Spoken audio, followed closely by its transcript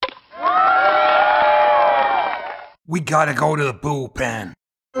We gotta go to the bullpen.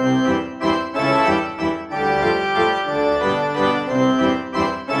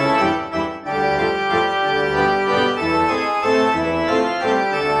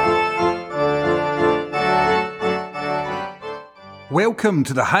 Welcome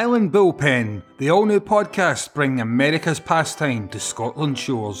to the Highland Bullpen, the all-new podcast bringing America's pastime to Scotland's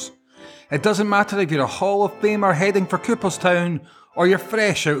shores. It doesn't matter if you're a Hall of Famer heading for Cooperstown or you're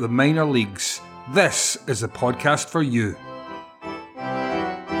fresh out of the minor leagues. This is the podcast for you.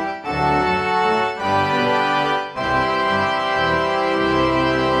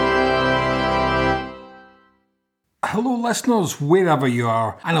 Hello listeners, wherever you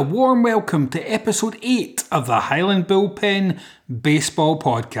are, and a warm welcome to episode 8 of the Highland Bullpen Baseball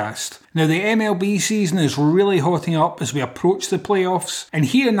Podcast. Now the MLB season is really hotting up as we approach the playoffs, and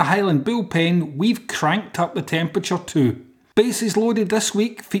here in the Highland Bullpen we've cranked up the temperature too. Bases Loaded this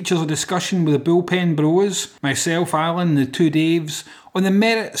week features a discussion with the Bullpen Bros, myself, Alan, and the two Daves, on the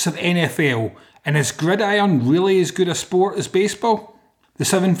merits of NFL, and is gridiron really as good a sport as baseball? The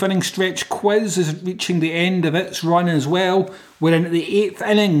 7th inning stretch quiz is reaching the end of its run as well. We're into the 8th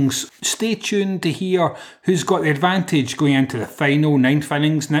innings. Stay tuned to hear who's got the advantage going into the final 9th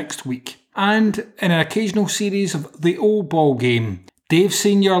innings next week. And in an occasional series of the Old Ball Game, Dave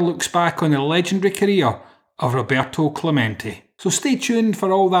Sr. looks back on the legendary career of Roberto Clemente. So stay tuned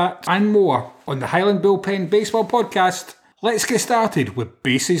for all that and more on the Highland Bullpen Baseball Podcast. Let's get started with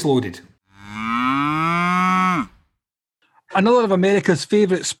Bases Loaded. Another of America's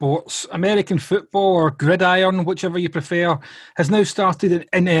favourite sports, American football or gridiron, whichever you prefer, has now started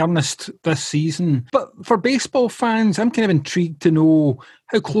in earnest this season. But for baseball fans, I'm kind of intrigued to know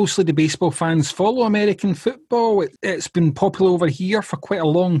how closely do baseball fans follow American football. It's been popular over here for quite a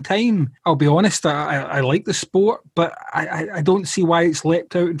long time. I'll be honest, I like the sport, but I don't see why it's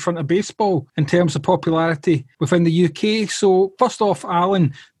leapt out in front of baseball in terms of popularity within the UK. So first off,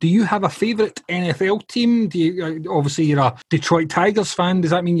 Alan, do you have a favourite NFL team? Obviously, you're a Detroit Tigers fan.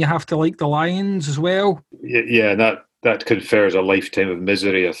 Does that mean you have to like the Lions as well? Yeah, that confers a lifetime of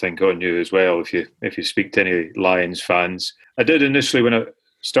misery, I think, on you as well. If you speak to any Lions fans, I did initially when I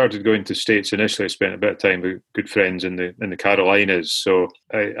started going to States. Initially, I spent a bit of time with good friends in the Carolinas, so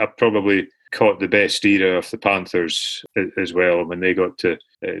I probably caught the best era of the Panthers as well when they got to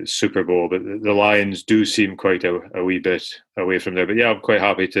Super Bowl. But the Lions do seem quite a wee bit away from there. But yeah, I'm quite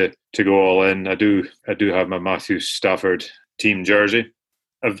happy to go all in. I do have my Matthew Stafford team jersey.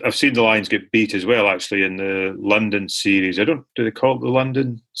 I've seen the Lions get beat as well, actually, in the London series. Do they call it the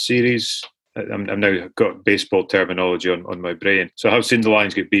London series? I'm now got baseball terminology on my brain. So I have seen the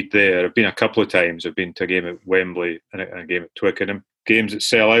Lions get beat there. I've been a couple of times. I've been to a game at Wembley and a game at Twickenham. Games that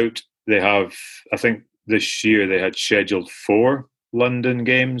sell out. They have, I think this year they had scheduled 4 London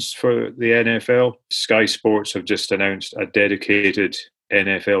games for the NFL. Sky Sports have just announced a dedicated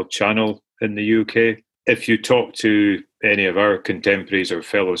NFL channel in the UK. If you talk to any of our contemporaries or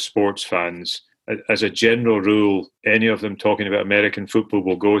fellow sports fans, as a general rule, any of them talking about American football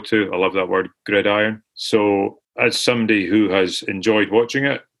will go to, I love that word, gridiron. So as somebody who has enjoyed watching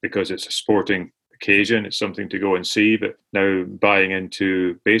it, because it's a sporting occasion, it's something to go and see, but now buying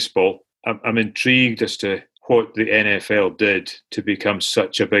into baseball, I'm intrigued as to what the NFL did to become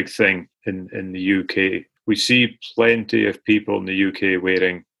such a big thing in the UK. We see plenty of people in the UK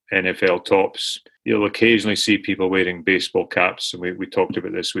wearing NFL tops. You'll occasionally see people wearing baseball caps, and we talked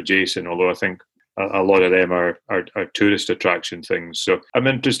about this with Jason, although I think a lot of them are tourist attraction things. So I'm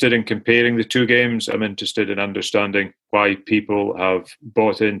interested in comparing the two games. I'm interested in understanding why people have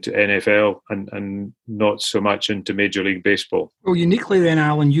bought into NFL and not so much into Major League Baseball. Well, uniquely then,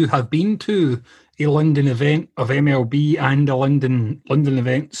 Alan, you have been to a London event of MLB and a London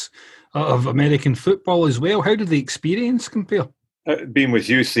events of American football as well. How did the experience compare? Being with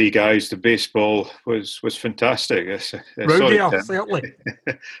you three guys, the baseball was fantastic. Certainly.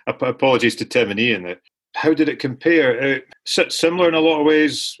 Apologies to Tim and Ian. How did it compare? Similar in a lot of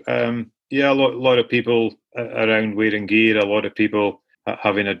ways. A lot of people around wearing gear, a lot of people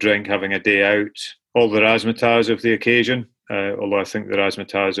having a drink, having a day out. All the razzmatazz of the occasion, although I think the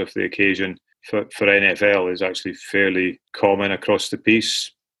razzmatazz of the occasion for NFL is actually fairly common across the piece.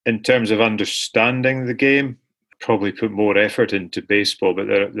 In terms of understanding the game, probably put more effort into baseball, but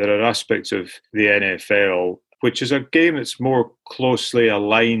there are aspects of the NFL which is a game that's more closely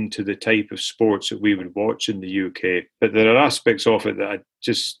aligned to the type of sports that we would watch in the UK. But there are aspects of it that I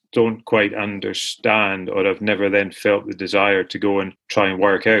just don't quite understand, or I've never then felt the desire to go and try and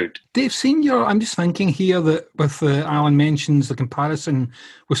work out. Dave Senior, I'm just thinking here that with Alan mentions the comparison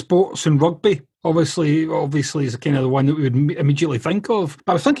with sports and rugby. Obviously is kind of the one that we would immediately think of.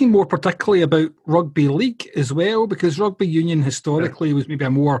 But I was thinking more particularly about rugby league as well, because rugby union historically was maybe a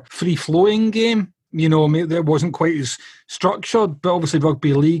more free-flowing game. You know, it wasn't quite as structured, but obviously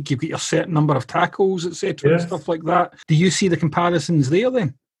rugby league, you've got your certain number of tackles, etc., and stuff like that. Do you see the comparisons there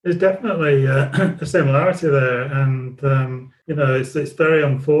then? There's definitely a similarity there, and it's very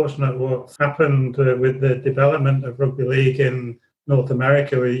unfortunate what's happened with the development of rugby league in North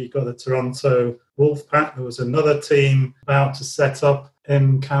America, where you got the Toronto Wolfpack. There was another team about to set up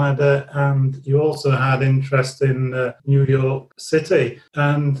in Canada, and you also had interest in New York City.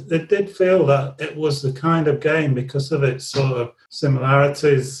 And it did feel that it was the kind of game, because of its sort of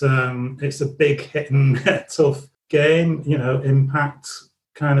similarities. It's a big hitting, tough game, impact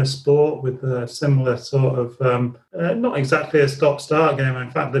kind of sport with a similar sort of, not exactly a stop-start game. In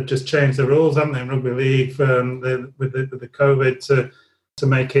fact, they've just changed the rules, haven't they, in rugby league with the COVID to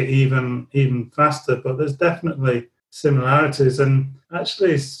make it even faster. But there's definitely similarities. And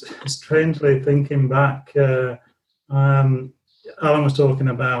actually, strangely thinking back, Alan was talking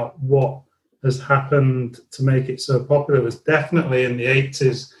about what has happened to make it so popular. It was definitely in the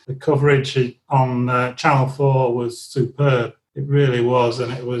 80s. The coverage on Channel 4 was superb. It really was,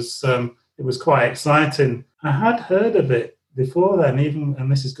 and it was quite exciting. I had heard of it before then,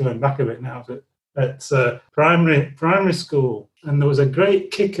 and this is going back a bit now, but at primary school, and there was a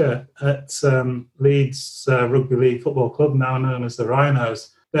great kicker at Leeds Rugby League Football Club, now known as the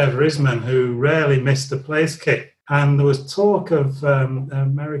Rhinos, Bev Risman, who rarely missed a place kick. And there was talk of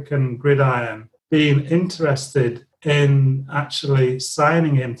American Gridiron being interested in actually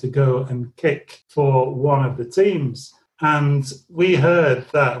signing him to go and kick for one of the teams. And we heard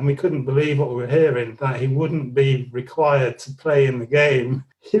that, and we couldn't believe what we were hearing, that he wouldn't be required to play in the game.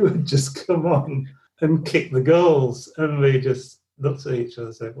 He would just come on and kick the goals. And we just looked at each other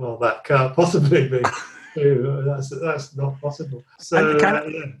and said, well, that can't possibly be true. That's not possible. So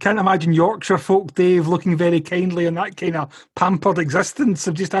can't imagine Yorkshire folk, Dave, looking very kindly on that kind of pampered existence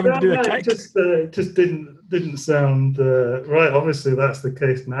of just having to do a kick. It just didn't sound right. Obviously, that's the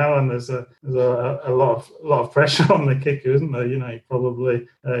case now, and there's a lot of pressure on the kicker, isn't there? You probably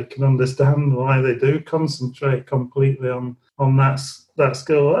can understand why they do concentrate completely on that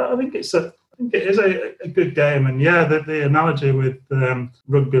skill. I think it is a good game, and the analogy with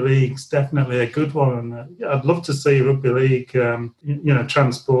rugby league's definitely a good one. And I'd love to see rugby league,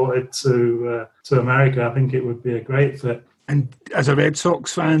 transported to America. I think it would be a great fit. And as a Red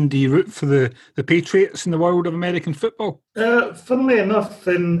Sox fan, do you root for the Patriots in the world of American football? Funnily enough,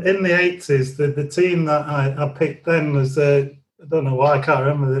 in the 80s, the team that I picked then was, I don't know why, I can't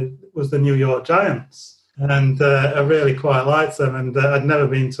remember, it was the New York Giants. And I really quite liked them. And I'd never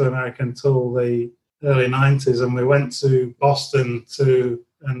been to America until the early 90s. And we went to Boston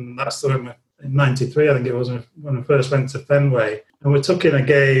and that's in 93, I think it was, when I first went to Fenway. And we took in a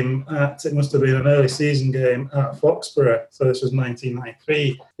game it must have been an early season game at Foxborough. So this was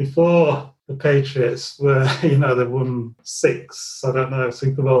 1993. Before the Patriots were, they've won 6, I don't know,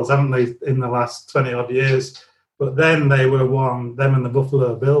 Super Bowls, haven't they, in the last 20 odd years. But then they were them and the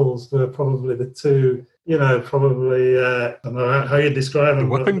Buffalo Bills were probably the two, probably, I don't know how you describe them.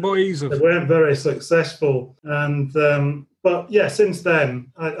 The whipping boys. They weren't very successful. And, but yeah, since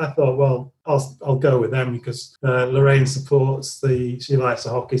then, I thought, well, I'll go with them because Lorraine she likes the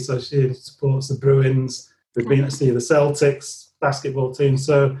hockey, so she supports the Bruins. We've been to see the Celtics basketball team.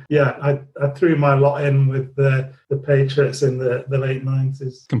 So yeah, I threw my lot in with the Patriots in the late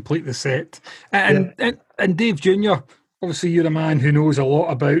 90s. Complete the set. And Dave Jr., obviously you're a man who knows a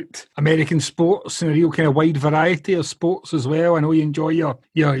lot about American sports and a real kind of wide variety of sports as well. I know you enjoy your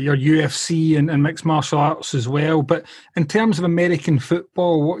UFC and mixed martial arts as well. But in terms of American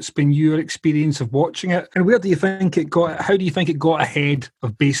football, what's been your experience of watching it? And how do you think it got ahead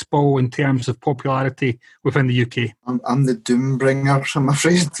of baseball in terms of popularity within the UK? I'm the doom bringer, I'm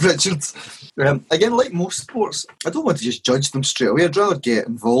afraid, Richard. Again, like most sports, I don't want to just judge them straight away. I'd rather get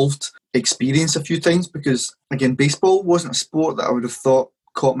involved, experience a few times, because again, baseball wasn't a sport that I would have thought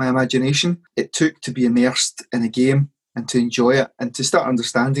caught my imagination. It took to be immersed in a game and to enjoy it and to start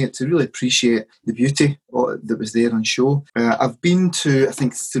understanding it, to really appreciate the beauty that was there on show. I've been to, I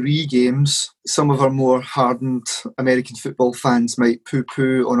think, 3 games. Some of our more hardened American football fans might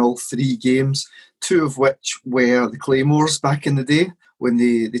poo-poo on all 3 games, 2 of which were the Claymores back in the day when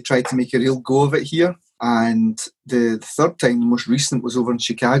they tried to make a real go of it here. And the third time, the most recent, was over in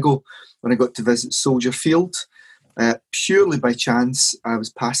Chicago when I got to visit Soldier Field. Purely by chance, I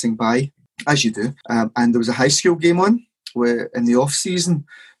was passing by, as you do, and there was a high school game on in the off-season.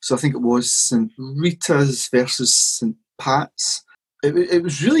 So I think it was St. Rita's versus St. Pat's. It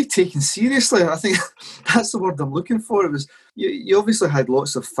was really taken seriously. I think that's the word I'm looking for. It was you obviously had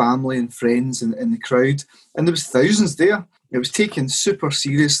lots of family and friends in the crowd, and there was thousands there. It was taken super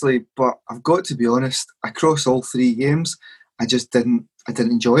seriously, but I've got to be honest, across all three games, I didn't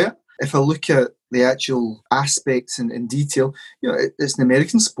enjoy it. If I look at the actual aspects in detail, it's an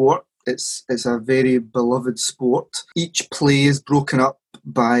American sport. It's a very beloved sport. Each play is broken up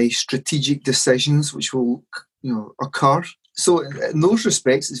by strategic decisions which will occur. So in those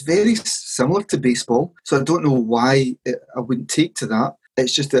respects, it's very similar to baseball. So I don't know why I wouldn't take to that.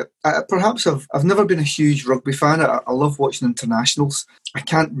 It's just that perhaps I've never been a huge rugby fan. I love watching internationals. I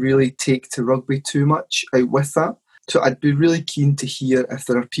can't really take to rugby too much out with that. So I'd be really keen to hear if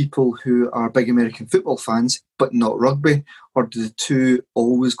there are people who are big American football fans but not rugby, or do the two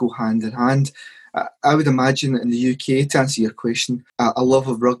always go hand in hand? I would imagine that in the UK, to answer your question, a love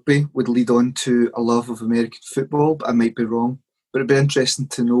of rugby would lead on to a love of American football, but I might be wrong. But it'd be interesting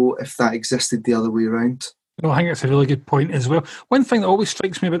to know if that existed the other way around. I think that's a really good point as well. One thing that always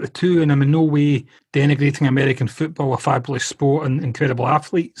strikes me about the two, and I'm in no way denigrating American football, a fabulous sport and incredible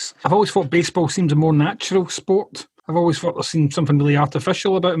athletes, I've always thought baseball seems a more natural sport. I've always thought there seems something really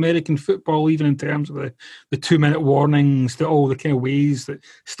artificial about American football, even in terms of the 2-minute warnings, all the kind of ways that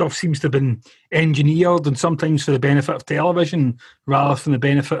stuff seems to have been engineered, and sometimes for the benefit of television rather than the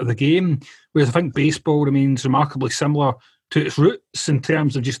benefit of the game. Whereas I think baseball remains remarkably similar to its roots in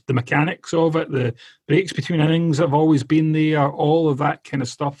terms of just the mechanics of it, the breaks between innings that have always been there, all of that kind of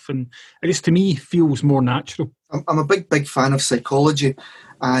stuff. And it just, to me, feels more natural. I'm a big fan of psychology,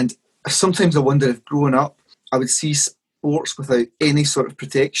 and sometimes I wonder if growing up I would see sports without any sort of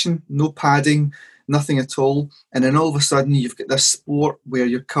protection, no padding, nothing at all. And then all of a sudden you've got this sport where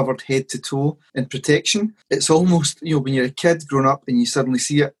you're covered head to toe in protection. It's almost, when you're a kid growing up and you suddenly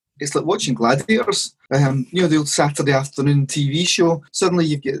see it, it's like watching Gladiators. The old Saturday afternoon TV show. Suddenly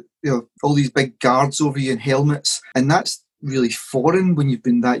you've got all these big guards over you and helmets, and that's really foreign when you've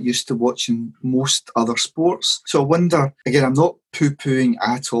been that used to watching most other sports. So I wonder, again, I'm not poo-pooing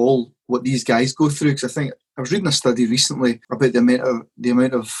at all what these guys go through, because I think I was reading a study recently about the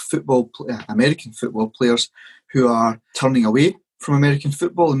amount of American football players who are turning away from American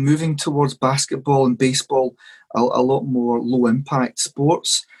football and moving towards basketball and baseball, a lot more low-impact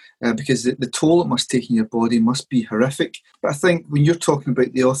sports, because the toll it must take in your body must be horrific. But I think when you're talking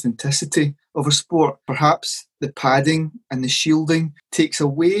about the authenticity of a sport, perhaps the padding and the shielding takes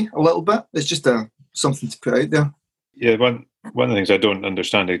away a little bit. It's just something to put out there. Yeah, one of the things I don't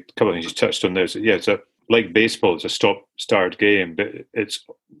understand, a couple of things you touched on there, is like baseball, it's a stop-start game, but it's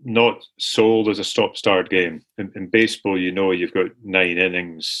not sold as a stop-start game. In baseball, you've got 9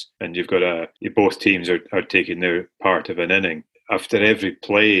 innings, and you've got both teams are taking their part of an inning. After every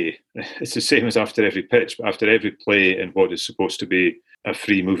play, it's the same as after every pitch, but after every play in what is supposed to be a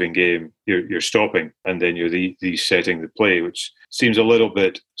free-moving game, you're stopping, and then you're resetting the play, which seems a little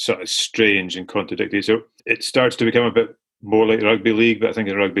bit sort of strange and contradictory. So it starts to become a bit more like rugby league, but I think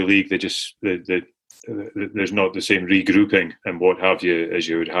in rugby league, there's not the same regrouping and what have you as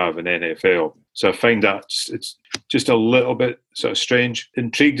you would have in NFL. So I find that it's just a little bit sort of strange.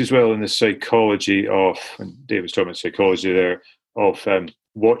 Intrigued as well in the psychology of, and David's talking about psychology there, of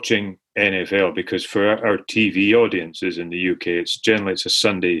watching NFL, because for our TV audiences in the UK, it's a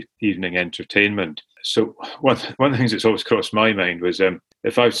Sunday evening entertainment. So one of the things that's always crossed my mind was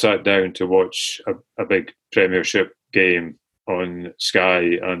if I've sat down to watch a big Premiership game on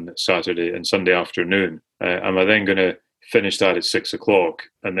Sky on Saturday and Sunday afternoon, am I then going to finish that at 6 o'clock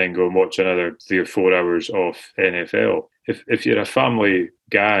and then go and watch another 3 or 4 hours of NFL? If you're a family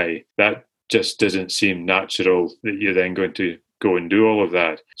guy, that just doesn't seem natural that you're then going to go and do all of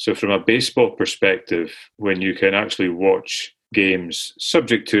that. So from a baseball perspective, when you can actually watch games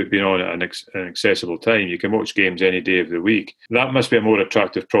subject to it being on at an accessible time, you can watch games any day of the week. That must be a more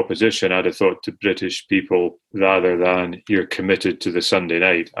attractive proposition, I'd have thought, to British people, rather than you're committed to the Sunday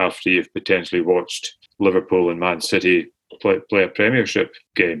night after you've potentially watched Liverpool and Man City play a Premiership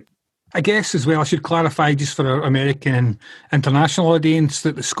game. I guess as well, I should clarify just for our American and international audience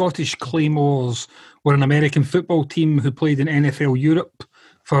that the Scottish Claymores were an American football team who played in NFL Europe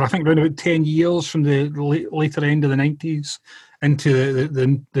for, I think, around about 10 years from the later end of the 90s into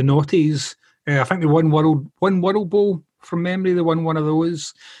the noughties. I think they won World Bowl from memory. They won one of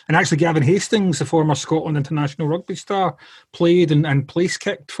those. And actually Gavin Hastings, the former Scotland international rugby star, played and place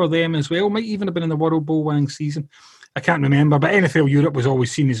kicked for them as well. Might even have been in the World Bowl winning season. I can't remember. But NFL Europe was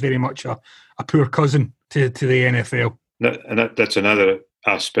always seen as very much a poor cousin to the NFL. That's another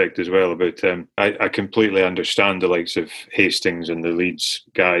aspect as well about I completely understand the likes of Hastings and the Leeds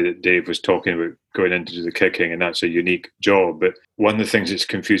guy that Dave was talking about going into the kicking, and that's a unique job. But one of the things that's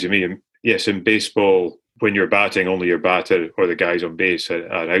confusing me, yes, in baseball, when you're batting, only your batter or the guys on base are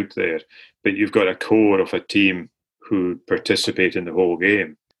out there, but you've got a core of a team who participate in the whole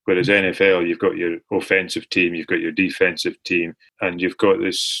game. Whereas NFL, you've got your offensive team, you've got your defensive team, and you've got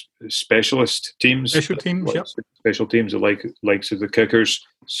this specialist teams. Special teams, yep. Special teams, the likes of the kickers.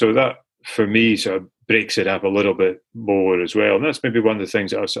 So that, for me, sort of breaks it up a little bit more as well. And that's maybe one of the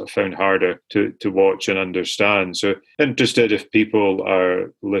things that I've sort of found harder to watch and understand. So interested if people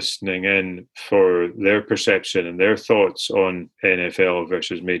are listening in for their perception and their thoughts on NFL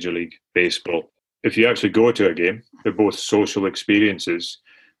versus Major League Baseball. If you actually go to a game, they're both social experiences.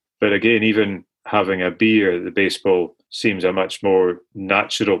 But again, even having a beer at the baseball seems a much more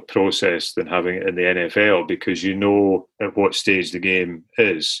natural process than having it in the NFL, because you know at what stage the game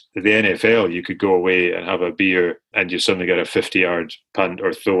is. In the NFL, you could go away and have a beer and you suddenly get a 50-yard punt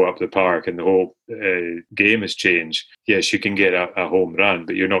or throw up the park and the whole game has changed. Yes, you can get a home run,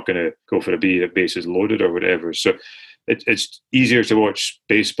 but you're not going to go for a beer at bases loaded or whatever. So it's easier to watch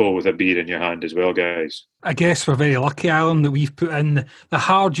baseball with a beer in your hand as well, guys. I guess we're very lucky, Alan, that we've put in the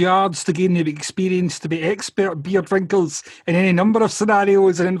hard yards to gain the experience to be expert beer drinkers in any number of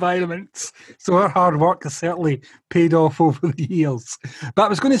scenarios and environments. So our hard work has certainly paid off over the years. But I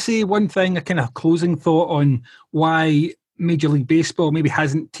was going to say one thing, a kind of closing thought on why Major League Baseball maybe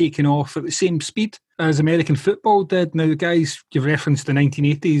hasn't taken off at the same speed as American football did. Now, guys, you've referenced the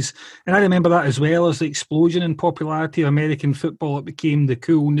 1980s, and I remember that as well as the explosion in popularity of American football. It became the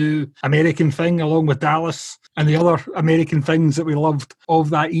cool new American thing, along with Dallas and the other American things that we loved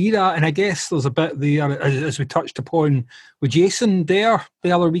of that era. And I guess there's a bit there, as we touched upon with Jason there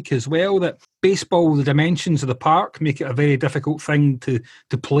the other week as well, that baseball, the dimensions of the park make it a very difficult thing to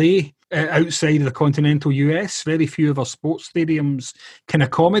play outside of the continental US. Very few of our sports stadiums can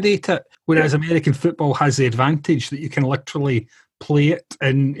accommodate it, whereas American football has the advantage that you can literally play it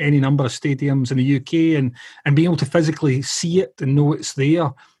in any number of stadiums in the UK, and being able to physically see it and know it's there,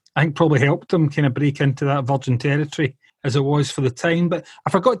 I think probably helped them kind of break into that virgin territory as it was for the time. But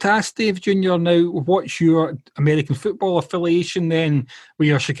I forgot to ask Dave Jr. now, what's your American football affiliation then with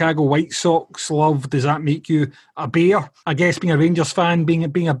your Chicago White Sox love? Does that make you a Bear? I guess being a Rangers fan, being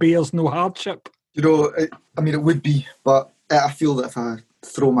a Bear's no hardship. You know, it would be, but I feel that if I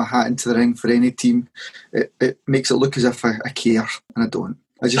throw my hat into the ring for any team, it makes it look as if I care, and I don't.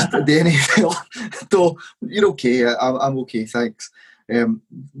 I just, the NFL, though, you're okay, I'm okay, thanks.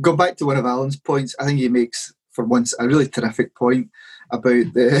 Go back to one of Alan's points. I think he makes, for once, a really terrific point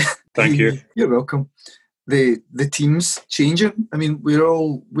about the... Thank you. You're welcome. The teams changing. I mean,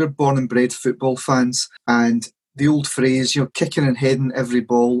 we're born and bred football fans, and the old phrase, kicking and heading every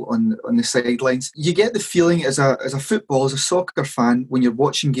ball on the sidelines. You get the feeling as a soccer fan, when you're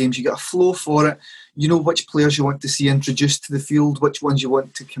watching games, you get a flow for it. You know which players you want to see introduced to the field, which ones you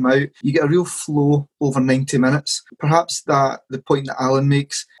want to come out. You get a real flow over 90 minutes. Perhaps that the point that Alan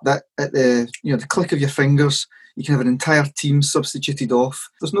makes, that at the click of your fingers, you can have an entire team substituted off.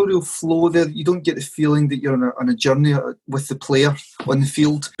 There's no real flow there. You don't get the feeling that you're on a journey with the player on the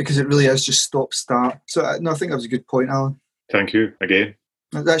field, because it really is just stop-start. So, I think that was a good point, Alan. Thank you again.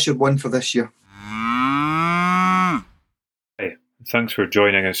 That's your one for this year. Hey, thanks for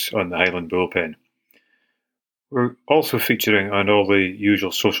joining us on the Highland Bullpen. We're also featuring on all the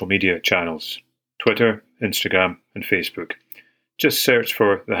usual social media channels: Twitter, Instagram, and Facebook. Just search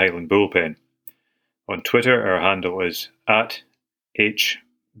for the Highland Bullpen. On Twitter, our handle is at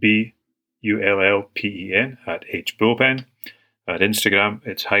HBULLPEN, at HBullpen. At Instagram,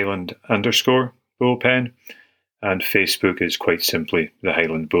 it's Highland_Bullpen. And Facebook is quite simply the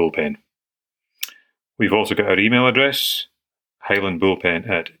Highland Bullpen. We've also got our email address,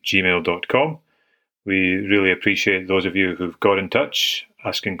 highlandbullpen@gmail.com. We really appreciate those of you who've got in touch,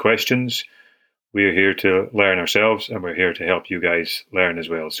 asking questions. We're here to learn ourselves, and we're here to help you guys learn as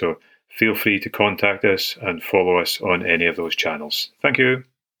well. So feel free to contact us and follow us on any of those channels. Thank you.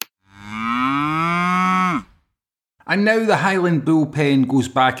 And now the Highland Bullpen goes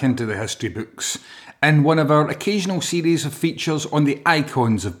back into the history books in one of our occasional series of features on the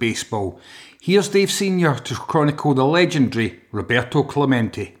icons of baseball. Here's Dave Sr. to chronicle the legendary Roberto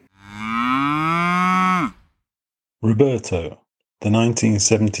Clemente. Roberto, the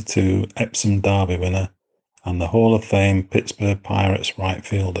 1972 Epsom Derby winner and the Hall of Fame Pittsburgh Pirates right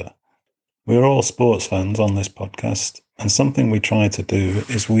fielder. We're all sports fans on this podcast, and something we try to do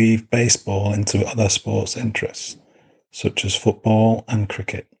is weave baseball into other sports interests, such as football and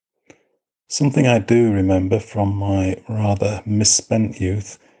cricket. Something I do remember from my rather misspent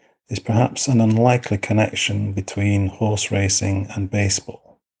youth is perhaps an unlikely connection between horse racing and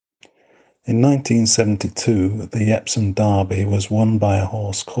baseball. In 1972, the Epsom Derby was won by a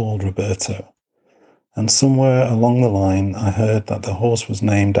horse called Roberto, and somewhere along the line I heard that the horse was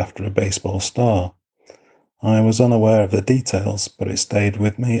named after a baseball star. I was unaware of the details, but it stayed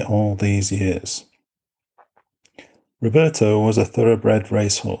with me all these years. Roberto was a thoroughbred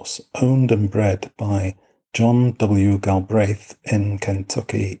racehorse owned and bred by John W. Galbraith in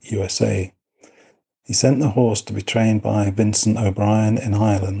Kentucky, USA. He sent the horse to be trained by Vincent O'Brien in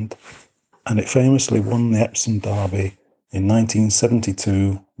Ireland, and it famously won the Epsom Derby in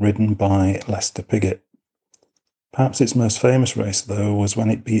 1972, ridden by Lester Piggott. Perhaps its most famous race, though, was when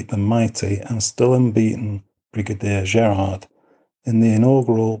it beat the mighty and still unbeaten Brigadier Gerard in the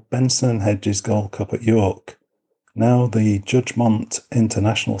inaugural Benson and Hedges Gold Cup at York, now the Judgmont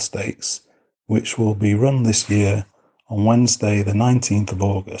International Stakes, which will be run this year on Wednesday the 19th of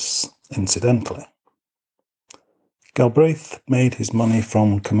August, incidentally. Galbraith made his money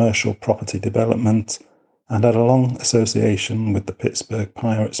from commercial property development and had a long association with the Pittsburgh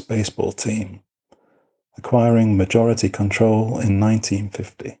Pirates baseball team, acquiring majority control in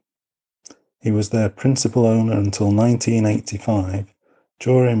 1950. He was their principal owner until 1985,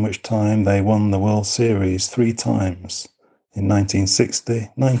 during which time they won the World Series 3 times, in 1960,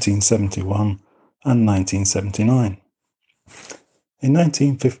 1971, and 1979. In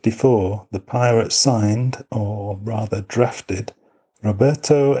 1954, the Pirates signed, or rather drafted,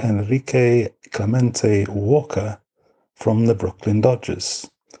 Roberto Enrique Clemente Walker from the Brooklyn Dodgers.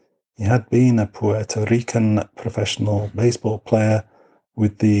 He had been a Puerto Rican professional baseball player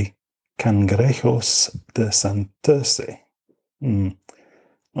with the Cangrejos de Santurce.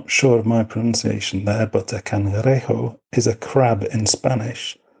 Not sure of my pronunciation there, but a cangrejo is a crab in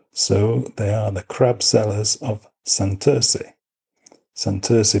Spanish, so they are the crab sellers of Santurce.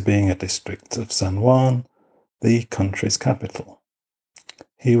 Santurce being a district of San Juan, the country's capital.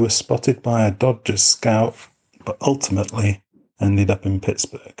 He was spotted by a Dodgers scout, but ultimately ended up in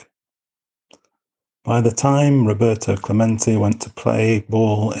Pittsburgh. By the time Roberto Clemente went to play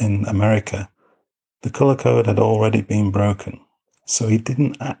ball in America, the color code had already been broken, so he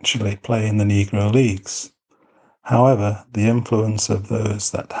didn't actually play in the Negro Leagues. However, the influence of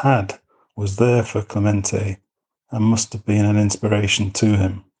those that had was there for Clemente and must have been an inspiration to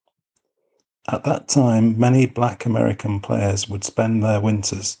him. At that time, many black American players would spend their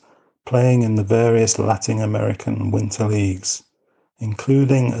winters playing in the various Latin American winter leagues,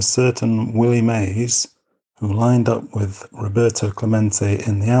 including a certain Willie Mays, who lined up with Roberto Clemente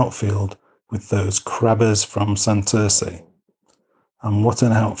in the outfield with those crabbers from Santurce. And what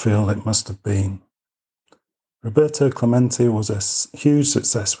an outfield it must have been. Roberto Clemente was a huge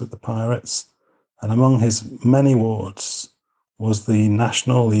success with the Pirates, and among his many awards was the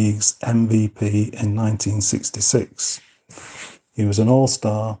National League's MVP in 1966. He was an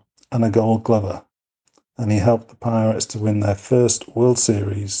All-Star and a Gold Glover, and he helped the Pirates to win their first World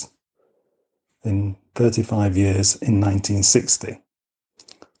Series in 35 years in 1960.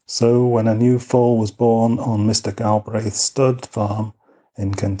 So when a new foal was born on Mr. Galbraith's stud farm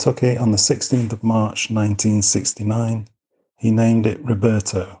in Kentucky on the 16th of March 1969, he named it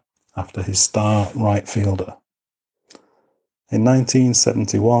Roberto, after his star right fielder. In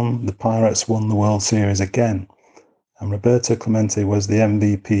 1971, the Pirates won the World Series again, and Roberto Clemente was the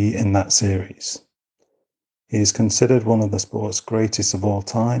MVP in that series. He is considered one of the sport's greatest of all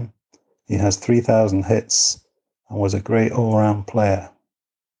time. He has 3,000 hits and was a great all-round player.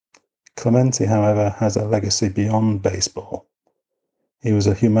 Clemente, however, has a legacy beyond baseball. He was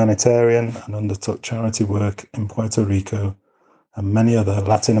a humanitarian and undertook charity work in Puerto Rico and many other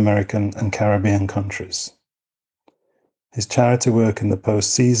Latin American and Caribbean countries. His charity work in the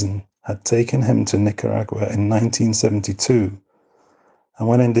postseason had taken him to Nicaragua in 1972, and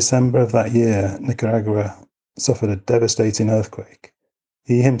when in December of that year Nicaragua suffered a devastating earthquake,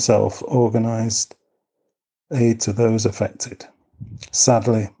 he himself organized aid to those affected.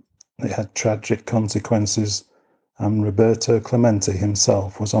 Sadly, it had tragic consequences, and Roberto Clemente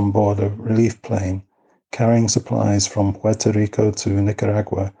himself was on board a relief plane carrying supplies from Puerto Rico to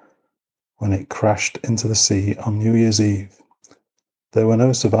Nicaragua when it crashed into the sea on New Year's Eve. There were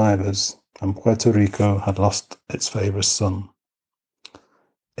no survivors, and Puerto Rico had lost its favorite son.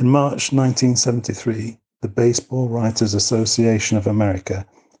 In March 1973, the Baseball Writers Association of America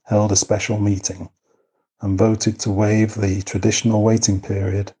held a special meeting, and voted to waive the traditional waiting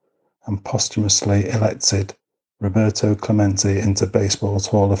period and posthumously elected Roberto Clemente into baseball's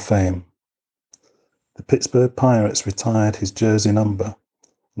Hall of Fame. The Pittsburgh Pirates retired his jersey number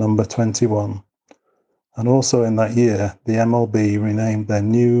 21, and also in that year, the MLB renamed their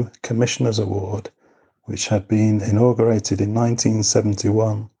new Commissioner's Award, which had been inaugurated in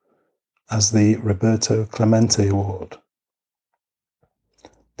 1971, as the Roberto Clemente Award.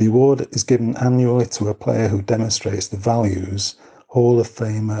 The award is given annually to a player who demonstrates the values Hall of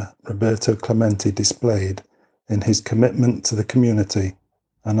Famer Roberto Clemente displayed in his commitment to the community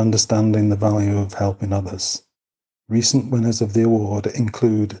and understanding the value of helping others. Recent winners of the award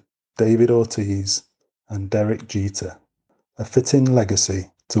include David Ortiz and Derek Jeter, a fitting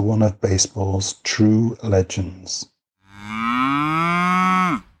legacy to one of baseball's true legends.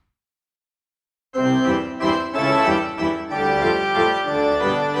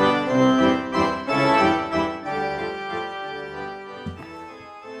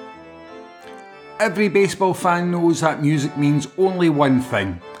 Every baseball fan knows that music means only one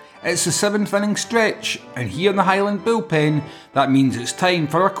thing. It's the 7th inning stretch, and here in the Highland Bullpen, that means it's time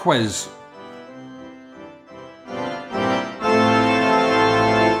for a quiz.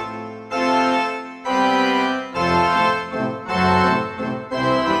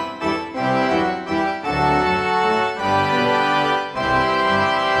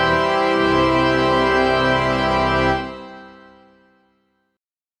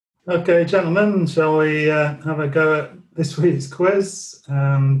 Okay, gentlemen, shall we have a go at this week's quiz?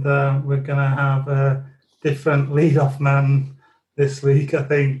 And we're going to have a different lead-off man this week, I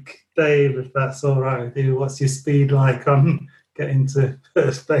think. Dave, if that's all right with you, what's your speed like on getting to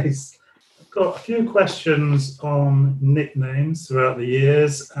first base? I've got a few questions on nicknames throughout the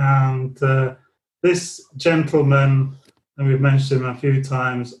years, and this gentleman, and we've mentioned him a few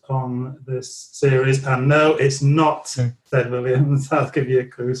times on this series, and no, it's not Ted Williams. I'll give you a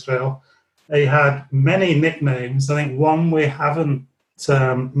clue straight. He had many nicknames. I think one we haven't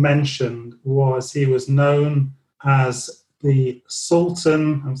mentioned was he was known as the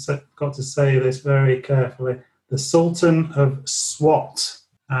Sultan, I've got to say this very carefully, the Sultan of SWAT,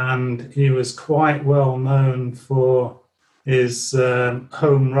 and he was quite well known for his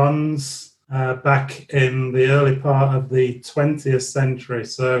home runs back in the early part of the 20th century,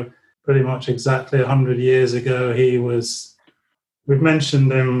 so pretty much exactly 100 years ago. We've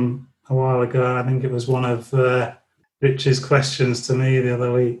mentioned him a while ago. I think it was one of Rich's questions to me the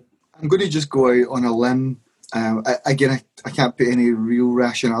other week. I'm going to just go out on a limb. I can't put any real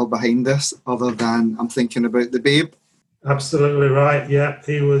rationale behind this other than I'm thinking about the Babe. Absolutely right, yeah.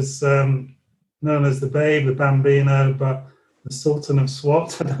 He was known as the Babe, the Bambino, but the Sultan of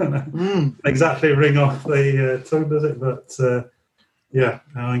SWAT, I don't know exactly ring off the tongue, does it? But yeah,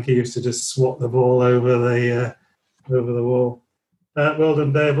 I think he used to just swat the ball over the wall. Well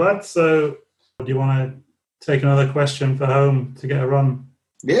done, Dave, lad. So, do you want to take another question for home to get a run?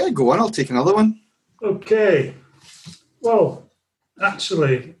 Yeah, go on. I'll take another one. Okay. Well,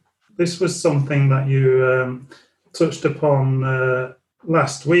 actually, this was something that you touched upon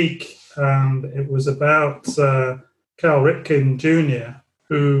last week, and it was about Cal Ripken Jr.,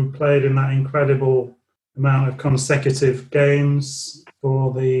 who played in that incredible amount of consecutive games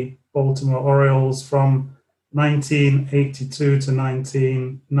for the Baltimore Orioles from 1982 to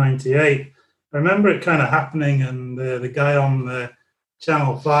 1998. I remember it kind of happening, and the guy on the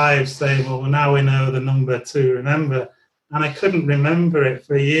Channel 5 saying, well, now we know the number to remember. And I couldn't remember it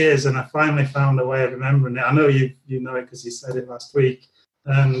for years, and I finally found a way of remembering it. I know you know it because you said it last week.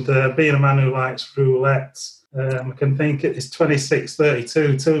 And being a man who likes roulette, I can think it's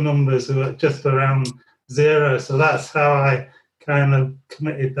 2632, two numbers who are just around zero. So that's how I kind of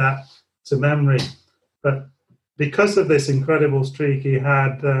committed that to memory. But because of this incredible streak, he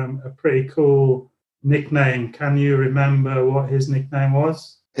had a pretty cool nickname. Can you remember what his nickname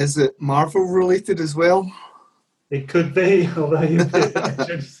was? Is it Marvel related as well? It could be, although you did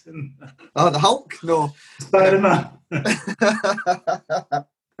mention the Hulk? No. Spider-Man.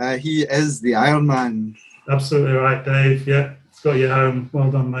 He is the Iron Man. Absolutely right, Dave. Yeah, it's got you home.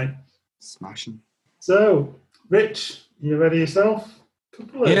 Well done, mate. Smashing. So, Rich, you ready yourself?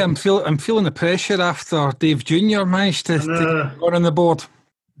 Yeah, I'm feeling the pressure after Dave Jr. managed to get on the board.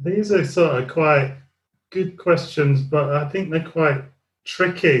 These are sort of quite good questions, but I think they're quite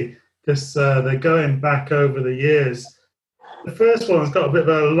tricky because they're going back over the years. The first one's got a bit of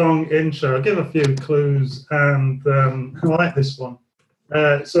a long intro. I'll give a few clues, and I like this one.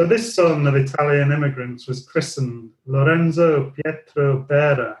 So this son of Italian immigrants was christened Lorenzo Pietro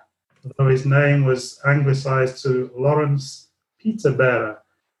Berra, although his name was anglicised to Lawrence Peter Berra.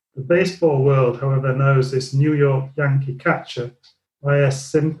 The baseball world, however, knows this New York Yankee catcher by a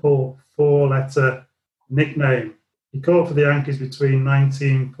simple four-letter nickname. He caught for the Yankees between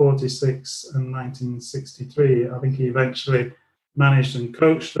 1946 and 1963. I think he eventually managed and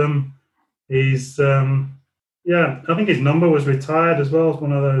coached them. He's, I think his number was retired as well. It's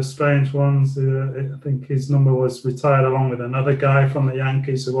one of those strange ones. I think his number was retired along with another guy from the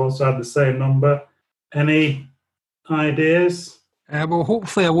Yankees who also had the same number. Any ideas? Well,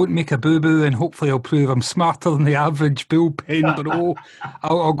 hopefully I won't make a boo-boo, and hopefully I'll prove I'm smarter than the average bullpen bro.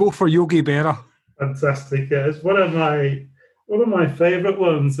 I'll go for Yogi Berra. Fantastic! Yeah, it's one of my favourite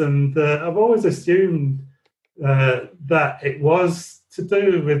ones, and I've always assumed that it was to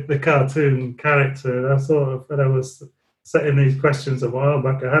do with the cartoon character. I sort of, when I was setting these questions a while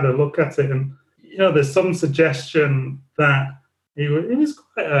back, I had a look at it, and there's some suggestion that he was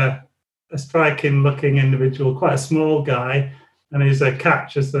quite a striking-looking individual, quite a small guy. And he's a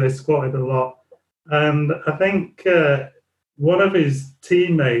catcher, so he squatted a lot. And I think one of his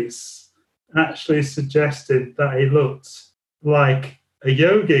teammates actually suggested that he looked like a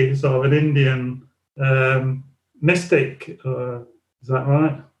yogi, sort of an Indian mystic. Is that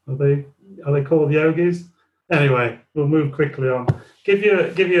right? Are they called yogis? Anyway, we'll move quickly on. Give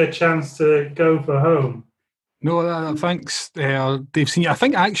you a chance to go for home. No, thanks, Dave Senior. I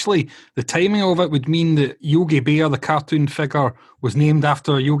think actually the timing of it would mean that Yogi Bear, the cartoon figure, was named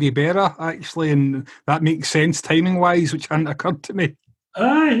after Yogi Berra, actually, and that makes sense timing-wise, which hadn't occurred to me.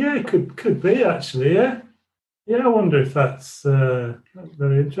 Yeah, it could be, actually, yeah. Yeah, I wonder if that's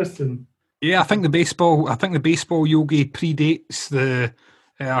very interesting. Yeah, I think the baseball Yogi predates the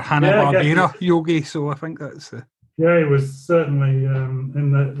Hanna-Barbera Yogi, so I think that's... Yeah, he was certainly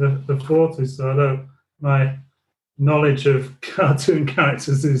in the 40s, so my knowledge of cartoon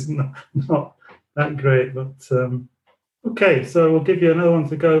characters is not that great, but okay, so we'll give you another one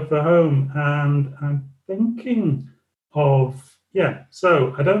to go for home, and I'm thinking of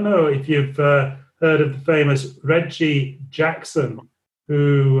so I don't know if you've heard of the famous Reggie Jackson,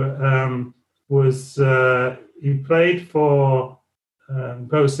 who he played for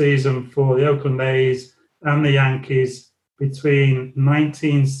postseason for the Oakland A's and the Yankees between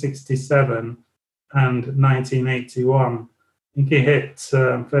 1967 and 1981. I think he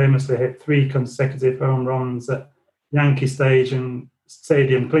famously hit 3 consecutive home runs at Yankee Stadium,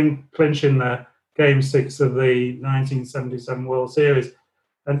 clinching the Game 6 of the 1977 World Series.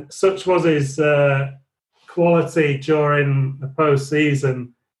 And such was his quality during the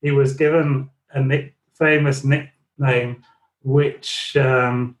postseason, he was given a famous nickname, which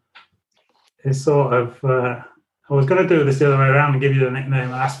is sort of... I was going to do this the other way around and give you the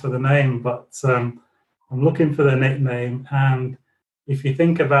nickname and ask for the name, but I'm looking for the nickname. And if you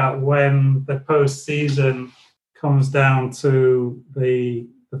think about when the postseason comes down to the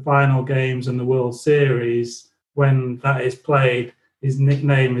final games and the World Series, when that is played, his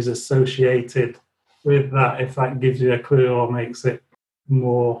nickname is associated with that, if that gives you a clue or makes it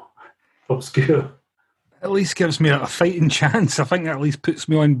more obscure. At least gives me a fighting chance. I think that at least puts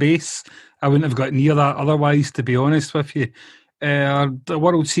me on base. I wouldn't have got near that otherwise, to be honest with you. The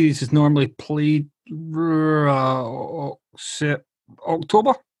World Series is normally played October.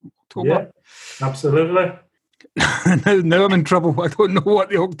 Yeah, absolutely. now I'm in trouble. I don't know what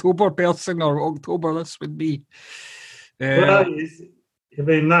the October person or October this would be. Well, I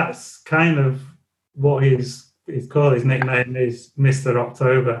mean, that's kind of what he's called. His nickname is Mr.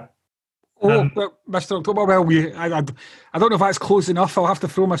 October. Mr. October, well, I don't know if that's close enough. I'll have to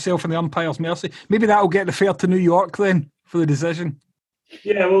throw myself in the umpire's mercy. Maybe that'll get the fair to New York then for the decision.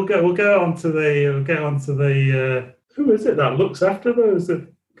 Yeah, we'll get on to the who is it that looks after those?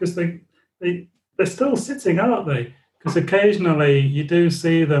 Because they're still sitting, aren't they? Because occasionally you do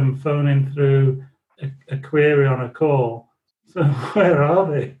see them phoning through a query on a call. So where are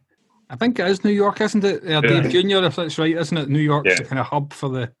they? I think it is New York, isn't it? Dave Jr., if that's right, isn't it? New York's the kind of hub for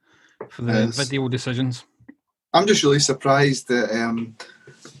the video decisions. I'm just really surprised that I'm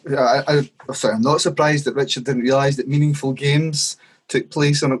not surprised that Richard didn't realise that meaningful games took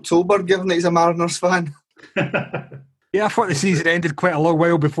place in October, given that he's a Mariners fan. Yeah, I thought the season ended quite a long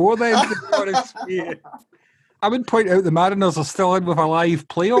while before then, to be honest. Yeah. I would point out the Mariners are still in with a live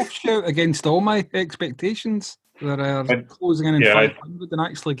playoff shout against all my expectations. They're closing in 500 and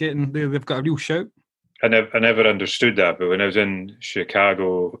actually they've got a real shout. I never understood that, but when I was in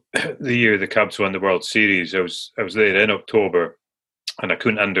Chicago the year the Cubs won the World Series, I was there in October, and I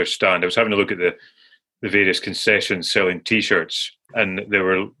couldn't understand. I was having a look at the various concessions selling T-shirts, and they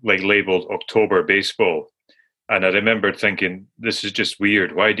were like labelled October Baseball, and I remembered thinking, this is just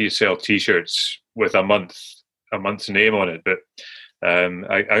weird. Why do you sell T-shirts with a month's name on it? But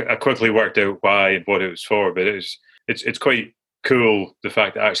I quickly worked out why and what it was for, but it's quite cool, the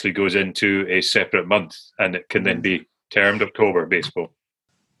fact that it actually goes into a separate month and it can then be termed October baseball.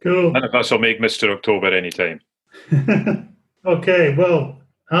 Cool. None of us will make Mr. October anytime. Okay, well,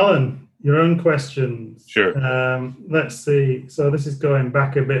 Alan, your own questions. Sure. Let's see. So this is going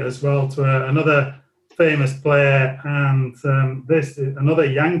back a bit as well to another famous player, and this is another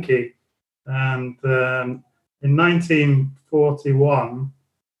Yankee. And in 1941,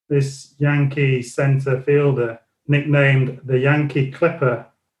 this Yankee center fielder, nicknamed the Yankee Clipper,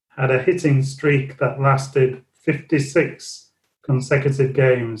 had a hitting streak that lasted 56 consecutive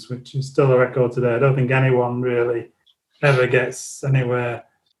games, which is still a record today. I don't think anyone really ever gets anywhere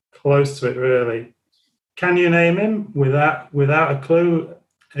close to it, really. Can you name him without a clue?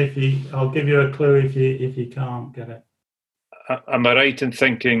 I'll give you a clue if you can't get it. Am I right in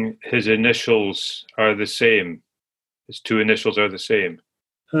thinking his initials are the same? His two initials are the same?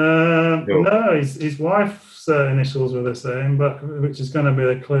 No, his wife's initials were the same, but which is going to be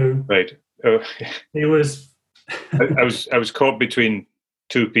the clue. Right. Oh. He was. I was caught between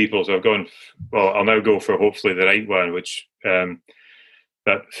two people, so I've gone. Well, I'll now go for hopefully the right one, which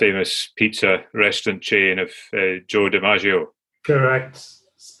that famous pizza restaurant chain of Joe DiMaggio. Correct.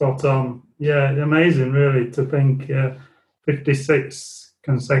 Spot on. Yeah, amazing, really, to think 56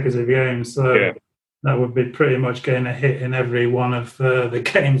 consecutive games. So yeah, that would be pretty much getting a hit in every one of the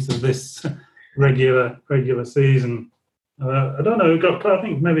games of this regular season. I don't know. I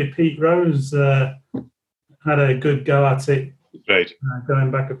think maybe Pete Rose had a good go at it. Right. Going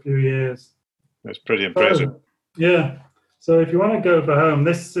back a few years. That's pretty impressive. Yeah. So if you want to go for home,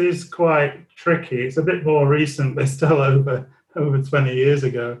 this is quite tricky. It's a bit more recent, but still over 20 years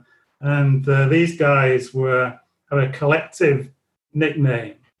ago. And these guys had a collective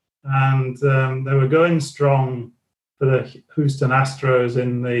nickname, and they were going strong for the Houston Astros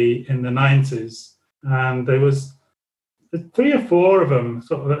in the 90s. And there was 3 or 4 of them,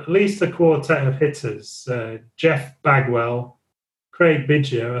 sort of at least a quartet of hitters. Jeff Bagwell, Craig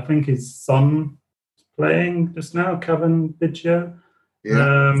Biggio, I think his son is playing just now, Kevin Biggio,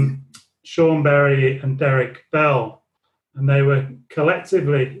 Sean Berry and Derek Bell. And they were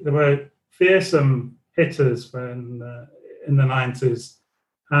fearsome hitters in the 90s.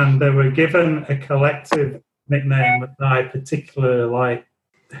 And they were given a collective nickname that I particularly like.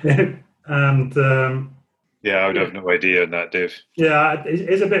 And yeah, I would have no idea on that, Dave. Yeah,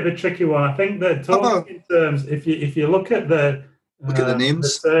 it's a bit of a tricky one. I think that talking in terms, if you look at the names,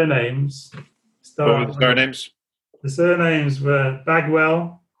 the surnames. What were the surnames? The surnames were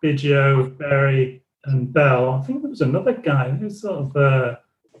Bagwell, Biggio, Berry, and Bell. I think there was another guy who was sort of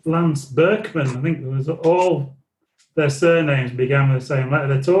Lance Berkman. I think there was all their surnames began with the same letter.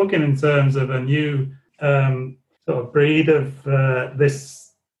 They're talking in terms of a new sort of breed of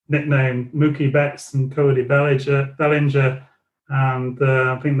this nickname, Mookie Betts and Cody Bellinger, and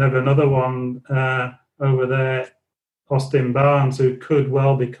I think they have another one over there, Austin Barnes, who could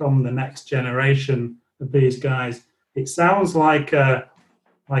well become the next generation of these guys. It sounds like a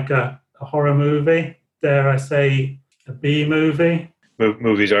horror movie, dare I say, a B movie.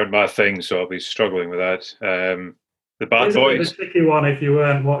 Movies aren't my thing, so I'll be struggling with that. The Bat Boys. It's a tricky one if you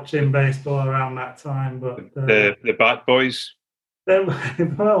weren't watching baseball around that time, but the Bat Boys.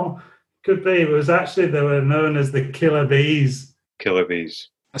 Well, could be. It was actually, they were known as the Killer Bees. Killer Bees.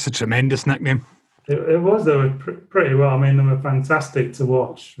 That's a tremendous nickname. It was. They were pretty well. I mean, they were fantastic to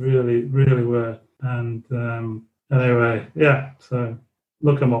watch. Really, really were. And anyway, yeah. So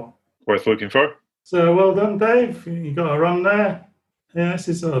look them up. Worth looking for. So well done, Dave. You got a run there. Yeah, this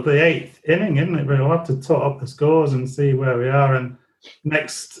is sort of the 8th inning, isn't it? We'll have to tot up the scores and see where we are. And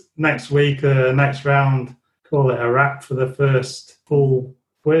next week, next round, call it a wrap for the first full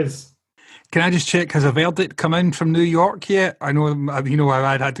quiz. Can I just check, has a verdict come in from New York yet? I know,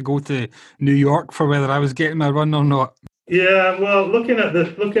 I'd had to go to New York for whether I was getting my run or not. Yeah, well, looking at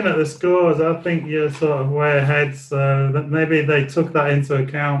the scores, I think you're sort of way ahead. So that maybe they took that into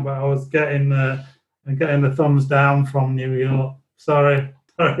account. But I was getting the thumbs down from New York. Sorry,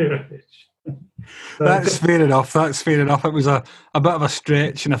 Rich. That's fair enough. It was a bit of a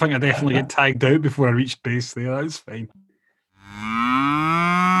stretch, and I think I definitely get tagged out before I reached base there. That's fine.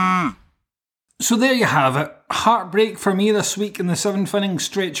 So there you have it. Heartbreak for me this week in the 7th inning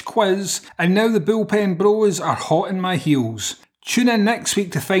stretch quiz, and now the Bullpen Bros are hot in my heels. Tune in next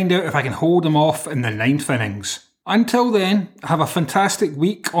week to find out if I can hold them off in the 9th innings. Until then, have a fantastic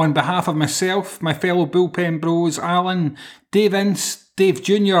week on behalf of myself, my fellow Bullpen Bros, Alan, Dave Ince, Dave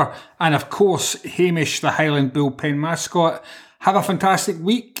Jr., and of course, Hamish, the Highland Bullpen mascot. Have a fantastic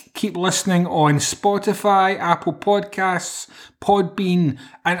week. keep listening on Spotify, Apple Podcasts, Podbean,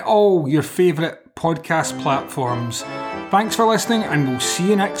 and all your favourite podcast platforms. Thanks for listening, and we'll see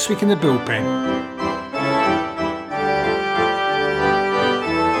you next week in the bullpen.